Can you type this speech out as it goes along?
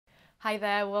Hi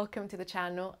there, welcome to the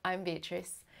channel. I'm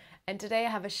Beatrice, and today I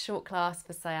have a short class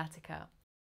for sciatica.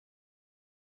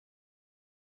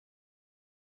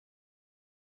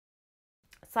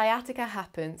 Sciatica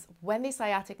happens when the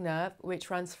sciatic nerve, which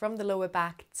runs from the lower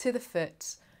back to the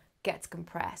foot, gets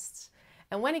compressed.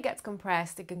 And when it gets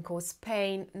compressed, it can cause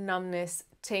pain, numbness,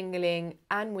 tingling,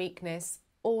 and weakness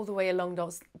all the way along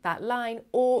that line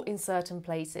or in certain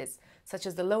places, such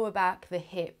as the lower back, the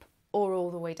hip, or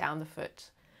all the way down the foot.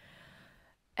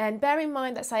 And bear in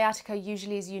mind that sciatica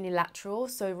usually is unilateral,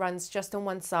 so it runs just on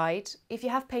one side. If you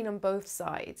have pain on both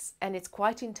sides and it's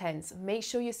quite intense, make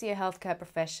sure you see a healthcare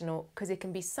professional because it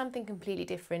can be something completely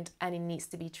different and it needs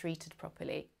to be treated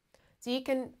properly. So you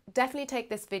can definitely take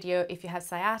this video if you have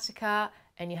sciatica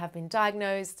and you have been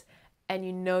diagnosed and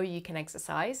you know you can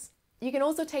exercise. You can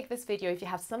also take this video if you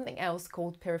have something else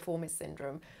called Piriformis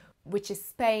Syndrome, which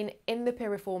is pain in the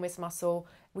piriformis muscle,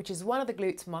 which is one of the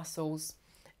glute muscles.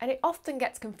 And it often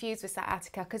gets confused with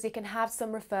sciatica because it can have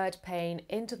some referred pain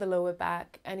into the lower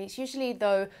back, and it's usually,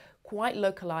 though, quite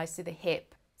localized to the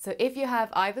hip. So if you have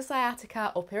either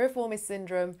sciatica or piriformis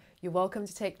syndrome, you're welcome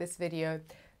to take this video.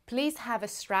 Please have a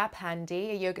strap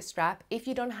handy, a yoga strap. If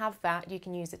you don't have that, you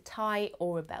can use a tie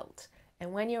or a belt.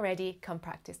 And when you're ready, come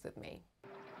practice with me.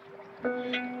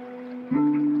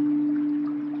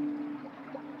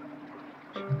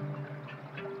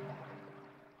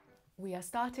 We are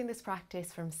starting this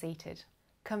practice from seated.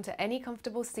 Come to any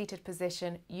comfortable seated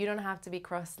position. You don't have to be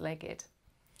cross-legged.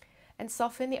 And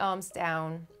soften the arms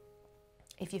down.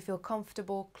 If you feel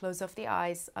comfortable, close off the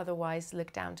eyes. Otherwise,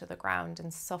 look down to the ground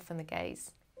and soften the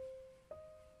gaze.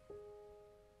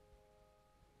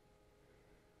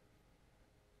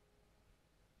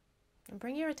 And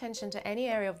bring your attention to any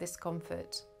area of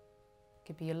discomfort. It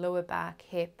could be your lower back,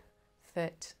 hip,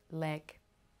 foot, leg.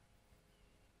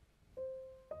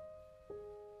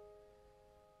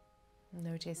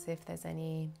 Notice if there's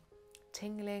any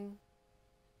tingling,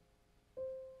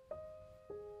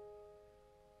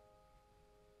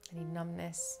 any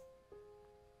numbness.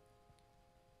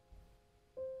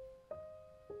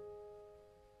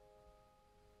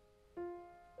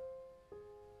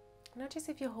 Notice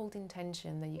if you're holding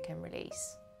tension that you can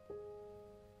release.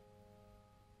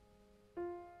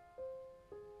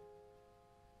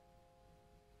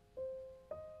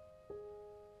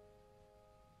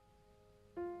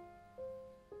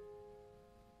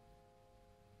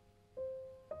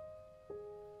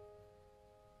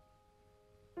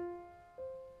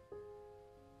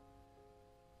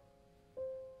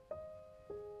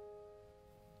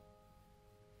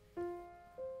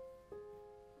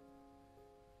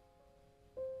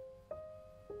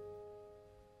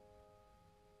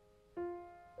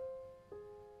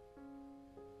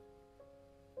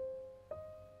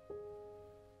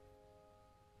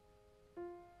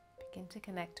 Begin to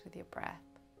connect with your breath.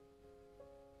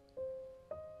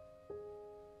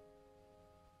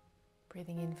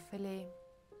 Breathing in fully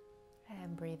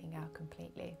and breathing out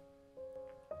completely.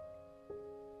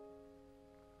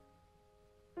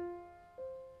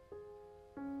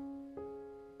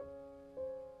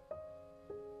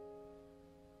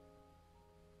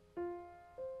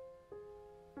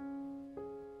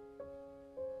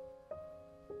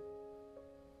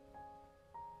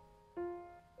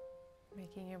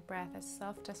 Making your breath as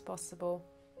soft as possible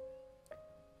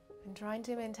and trying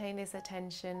to maintain this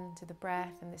attention to the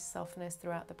breath and this softness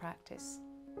throughout the practice.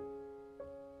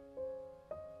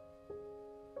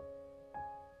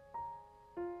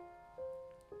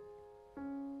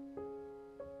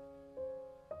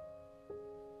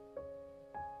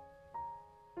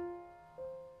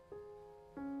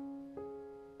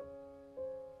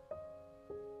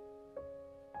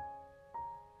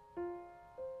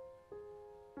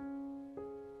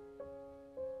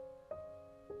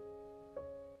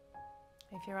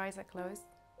 If your eyes are closed,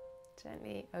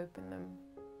 gently open them.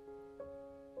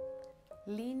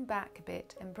 Lean back a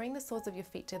bit and bring the soles of your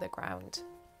feet to the ground,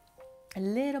 a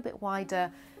little bit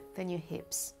wider than your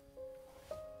hips.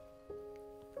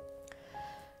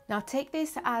 Now take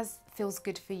this as feels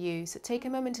good for you. So take a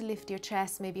moment to lift your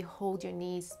chest, maybe hold your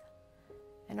knees,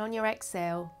 and on your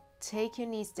exhale, take your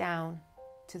knees down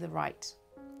to the right.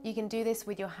 You can do this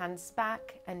with your hands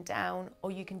back and down, or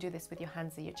you can do this with your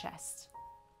hands at your chest.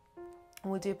 And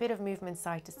we'll do a bit of movement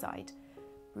side to side.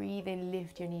 Breathe in,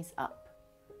 lift your knees up.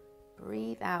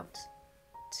 Breathe out,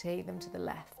 take them to the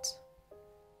left.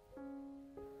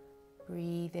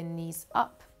 Breathe in, knees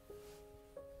up.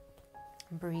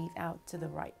 Breathe out to the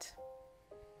right.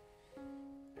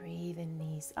 Breathe in,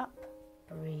 knees up.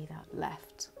 Breathe out,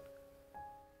 left.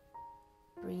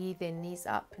 Breathe in, knees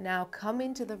up. Now come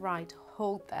into the right,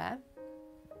 hold there.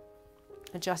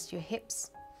 Adjust your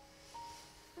hips.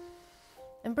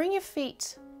 And bring your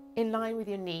feet in line with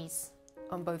your knees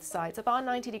on both sides, about a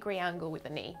 90-degree angle with the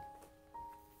knee.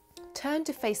 Turn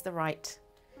to face the right,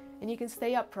 and you can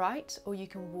stay upright or you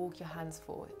can walk your hands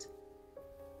forward.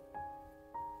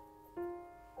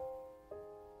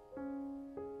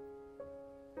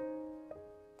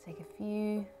 Take a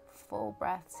few full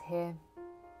breaths here.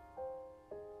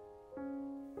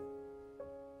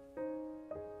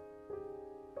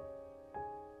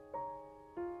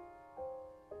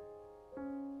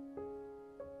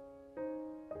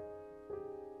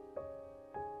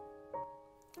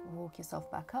 Walk yourself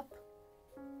back up.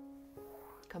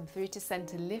 Come through to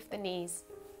center, lift the knees,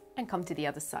 and come to the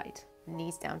other side.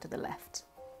 Knees down to the left.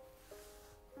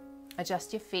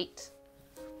 Adjust your feet.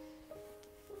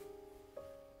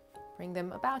 Bring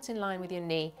them about in line with your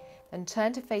knee, then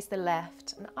turn to face the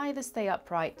left and either stay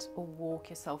upright or walk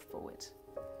yourself forward.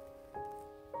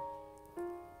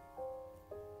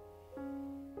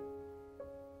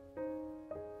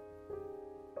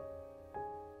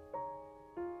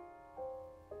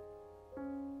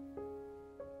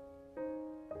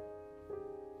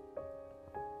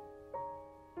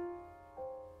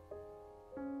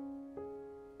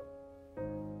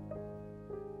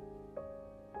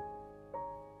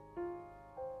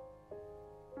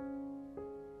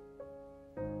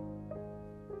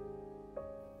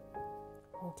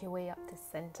 Walk your way up to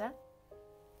center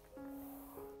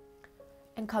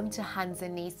and come to hands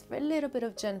and knees for a little bit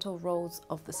of gentle rolls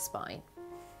of the spine.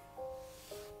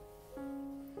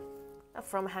 Now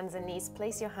from hands and knees,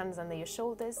 place your hands under your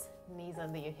shoulders, knees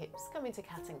under your hips. Come into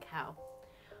cat and cow.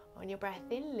 On your breath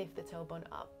in, lift the tailbone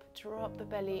up, drop the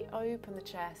belly, open the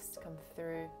chest, come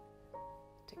through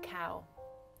to cow.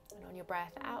 And on your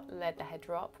breath out, let the head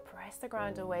drop, press the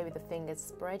ground away with the fingers,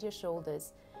 spread your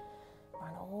shoulders.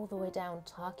 Run all the way down,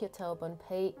 tuck your tailbone,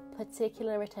 pay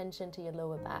particular attention to your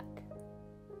lower back.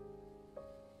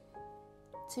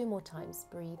 2 more times,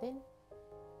 breathe in.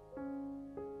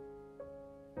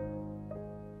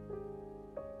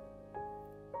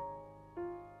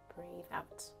 Breathe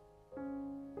out.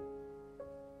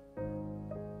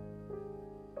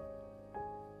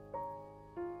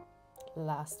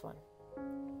 Last one.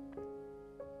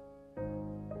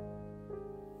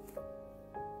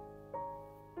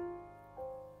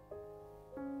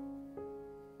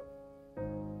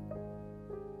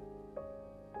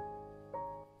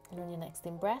 And on your next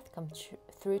in breath, come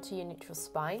through to your neutral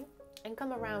spine and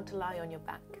come around to lie on your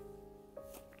back.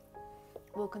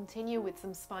 We'll continue with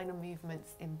some spinal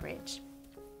movements in bridge.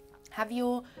 Have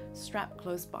your strap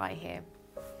close by here.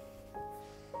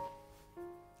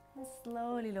 And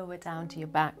slowly lower down to your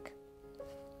back.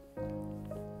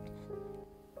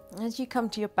 As you come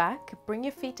to your back, bring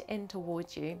your feet in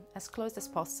towards you as close as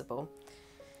possible.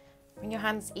 Bring your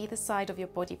hands either side of your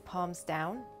body, palms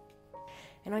down.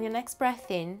 And on your next breath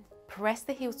in, press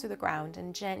the heels to the ground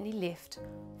and gently lift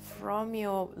from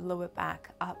your lower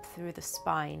back up through the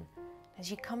spine.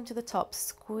 As you come to the top,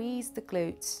 squeeze the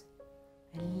glutes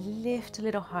and lift a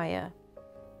little higher.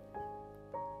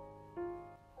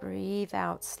 Breathe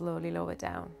out, slowly lower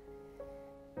down.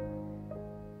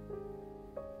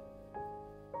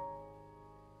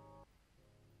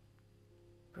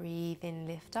 Breathe in,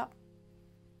 lift up.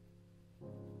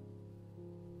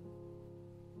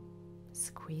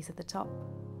 Squeeze at the top.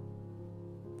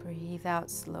 Breathe out,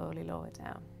 slowly lower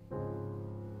down.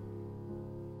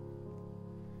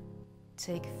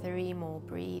 Take 3 more,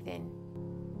 breathe in.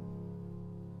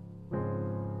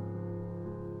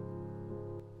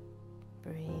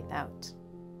 Breathe out.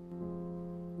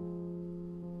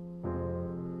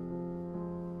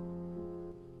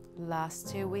 Last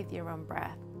 2 with your own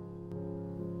breath.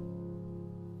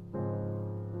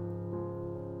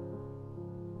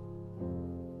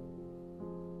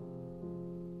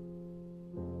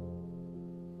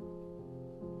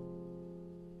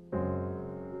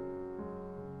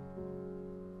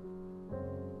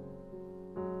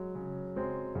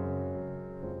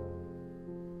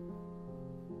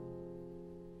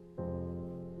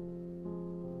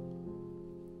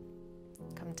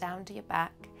 Come down to your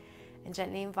back and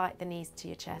gently invite the knees to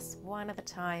your chest, one at a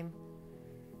time.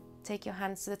 Take your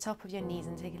hands to the top of your knees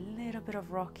and take a little bit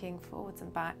of rocking forwards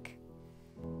and back.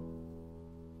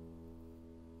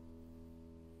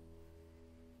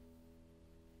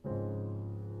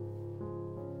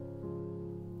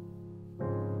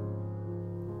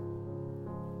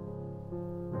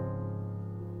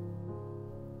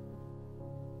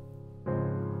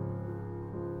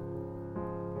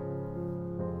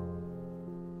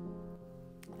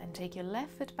 Take your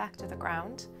left foot back to the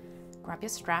ground, grab your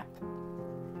strap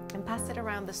and pass it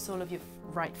around the sole of your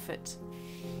right foot.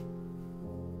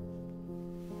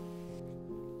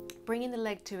 Bringing the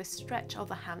leg to a stretch of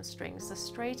the hamstring, so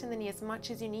straighten the knee as much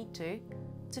as you need to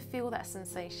feel that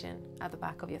sensation at the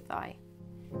back of your thigh.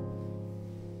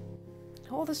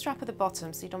 Hold the strap at the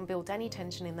bottom so you don't build any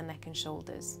tension in the neck and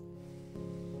shoulders.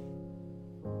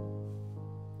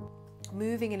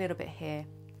 Moving a little bit here.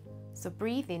 So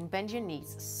breathe in, bend your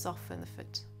knees, soften the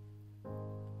foot.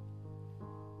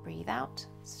 Breathe out,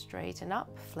 straighten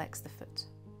up, flex the foot.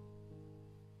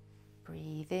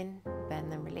 Breathe in,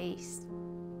 bend and release.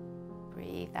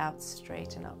 Breathe out,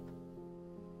 straighten up.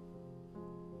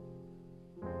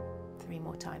 3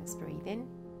 more times. Breathe in.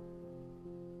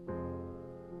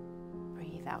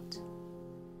 Breathe out.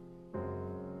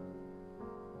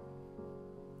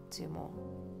 2 more.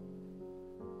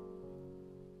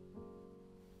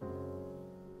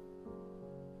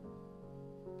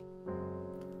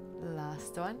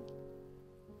 Last one.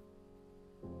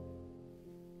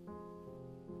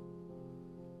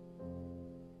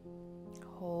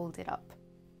 Hold it up.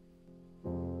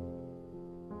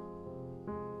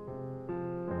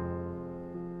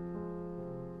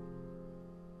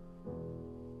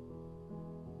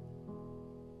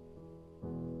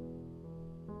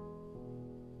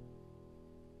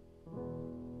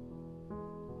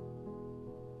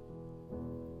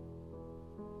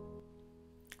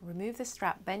 Remove the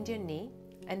strap, bend your knee,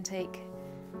 and take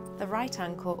the right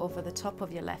ankle over the top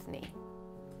of your left knee.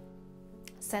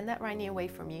 Send that right knee away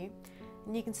from you,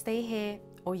 and you can stay here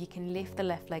or you can lift the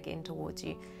left leg in towards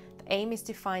you. The aim is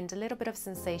to find a little bit of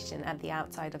sensation at the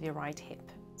outside of your right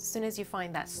hip. As soon as you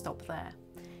find that, stop there.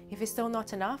 If it's still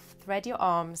not enough, thread your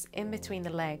arms in between the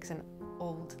legs and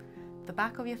hold the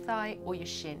back of your thigh or your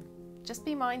shin. Just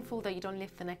be mindful that you don't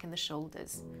lift the neck and the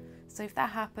shoulders. So if that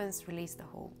happens, release the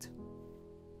hold.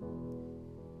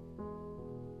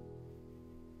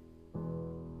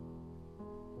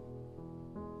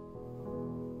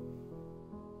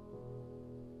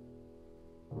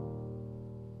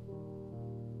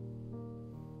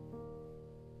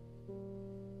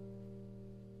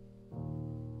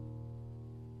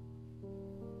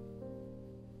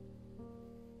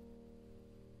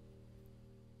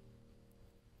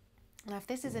 Now if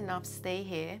this is enough, stay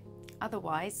here.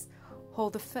 Otherwise,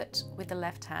 hold the foot with the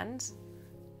left hand,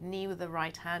 knee with the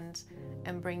right hand,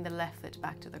 and bring the left foot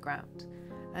back to the ground.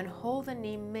 And hold the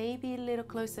knee maybe a little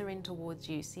closer in towards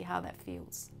you. See how that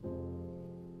feels.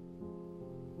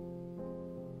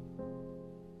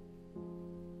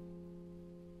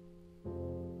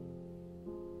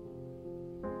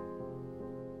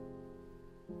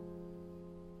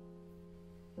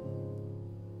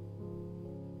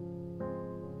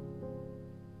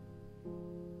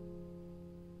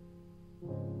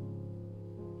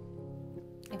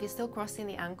 If you're still crossing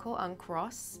the ankle,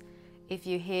 uncross. If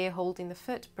you're here holding the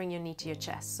foot, bring your knee to your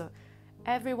chest. So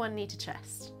everyone knee to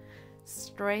chest.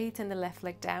 Straighten the left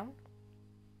leg down.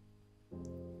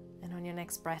 And on your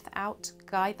next breath out,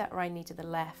 guide that right knee to the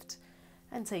left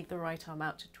and take the right arm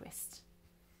out to twist.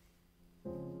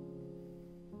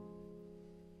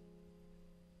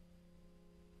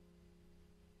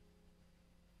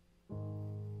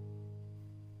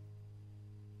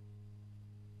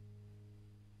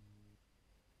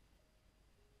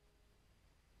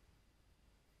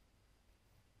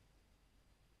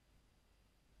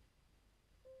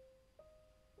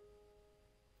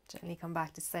 Gently come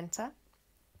back to center.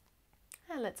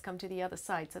 And let's come to the other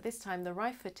side. So this time the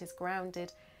right foot is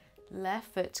grounded,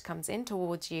 left foot comes in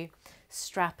towards you,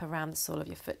 strap around the sole of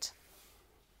your foot.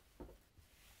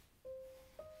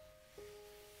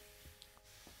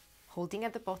 Holding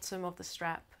at the bottom of the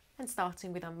strap and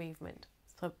starting with our movement.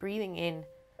 So breathing in,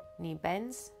 knee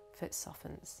bends, foot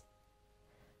softens.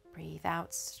 Breathe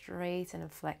out, straighten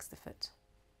and flex the foot.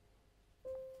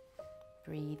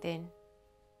 Breathe in.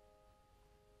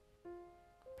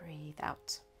 Breathe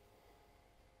out.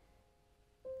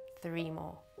 3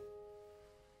 more.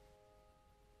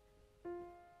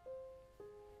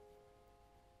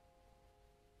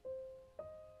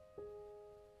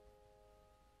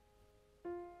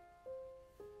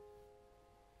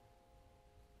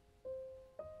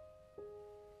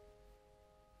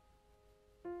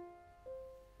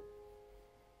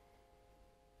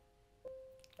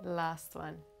 Last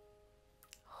one.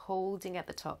 Holding at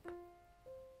the top.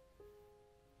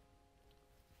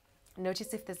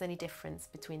 Notice if there's any difference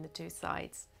between the two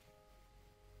sides.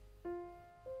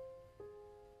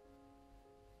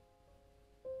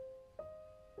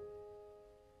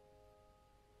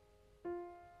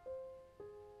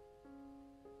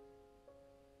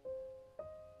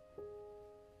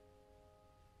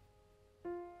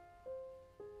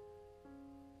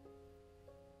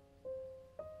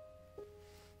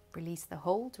 Release the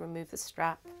hold, remove the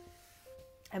strap,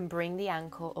 and bring the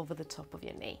ankle over the top of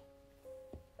your knee.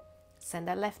 Send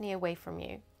that left knee away from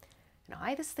you and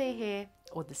either stay here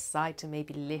or decide to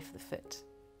maybe lift the foot.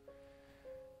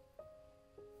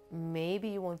 Maybe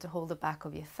you want to hold the back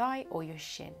of your thigh or your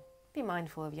shin. Be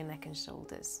mindful of your neck and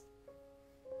shoulders.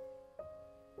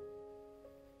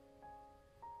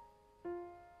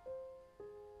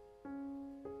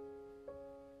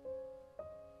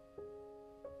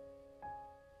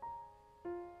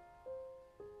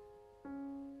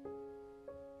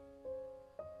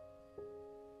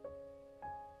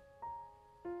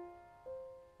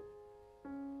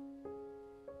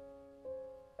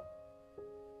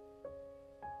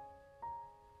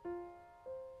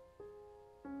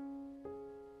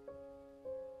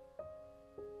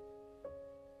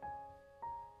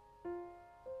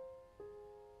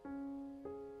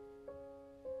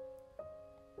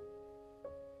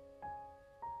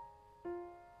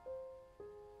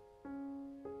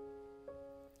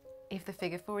 If the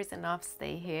figure four is enough,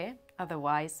 stay here.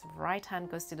 Otherwise, right hand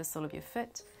goes to the sole of your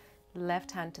foot,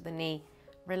 left hand to the knee.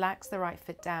 Relax the right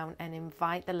foot down and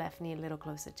invite the left knee a little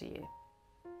closer to you.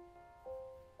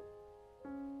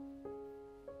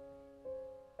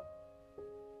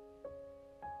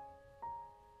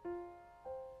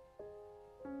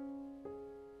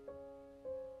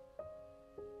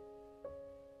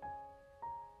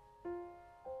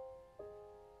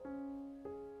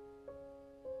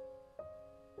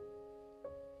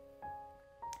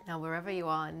 Now, wherever you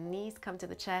are, knees come to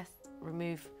the chest,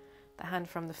 remove the hand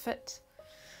from the foot,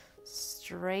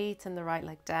 straighten the right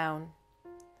leg down,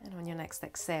 and on your next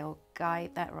exhale,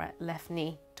 guide that left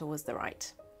knee towards the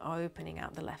right, opening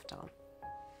out the left arm.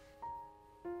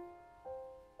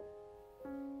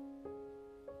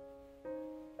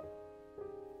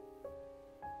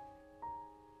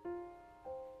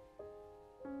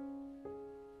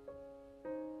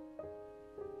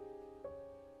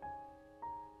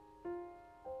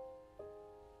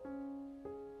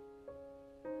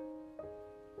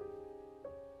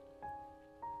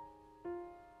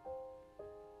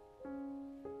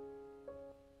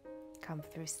 Come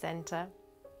through center,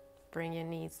 bring your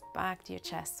knees back to your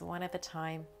chest one at a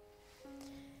time,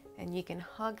 and you can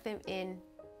hug them in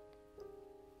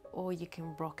or you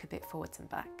can rock a bit forwards and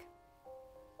back.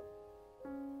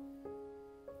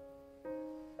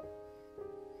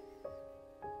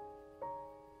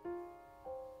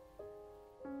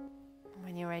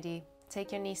 When you're ready,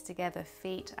 take your knees together,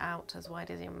 feet out as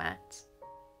wide as your mat,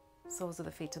 soles of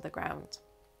the feet to the ground.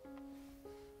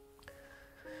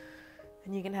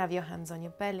 And you can have your hands on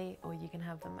your belly or you can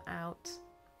have them out.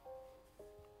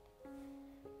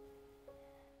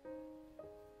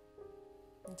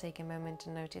 And take a moment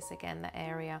to notice again the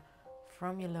area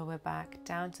from your lower back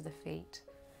down to the feet,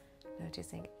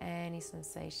 noticing any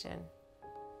sensation.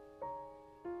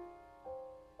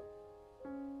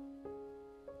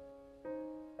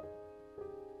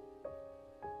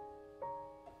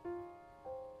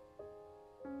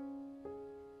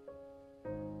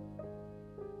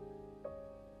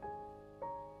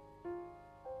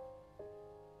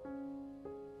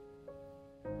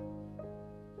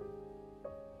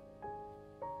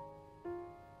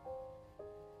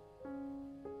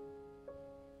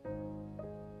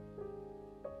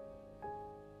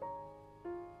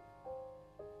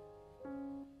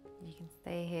 You can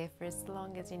stay here for as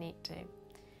long as you need to.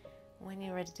 When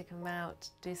you're ready to come out,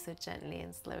 do so gently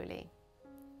and slowly.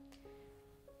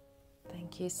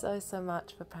 Thank you so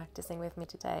much for practicing with me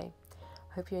today.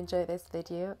 Hope you enjoyed this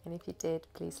video, and if you did,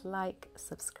 please like,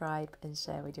 subscribe and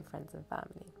share with your friends and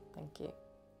family. Thank you.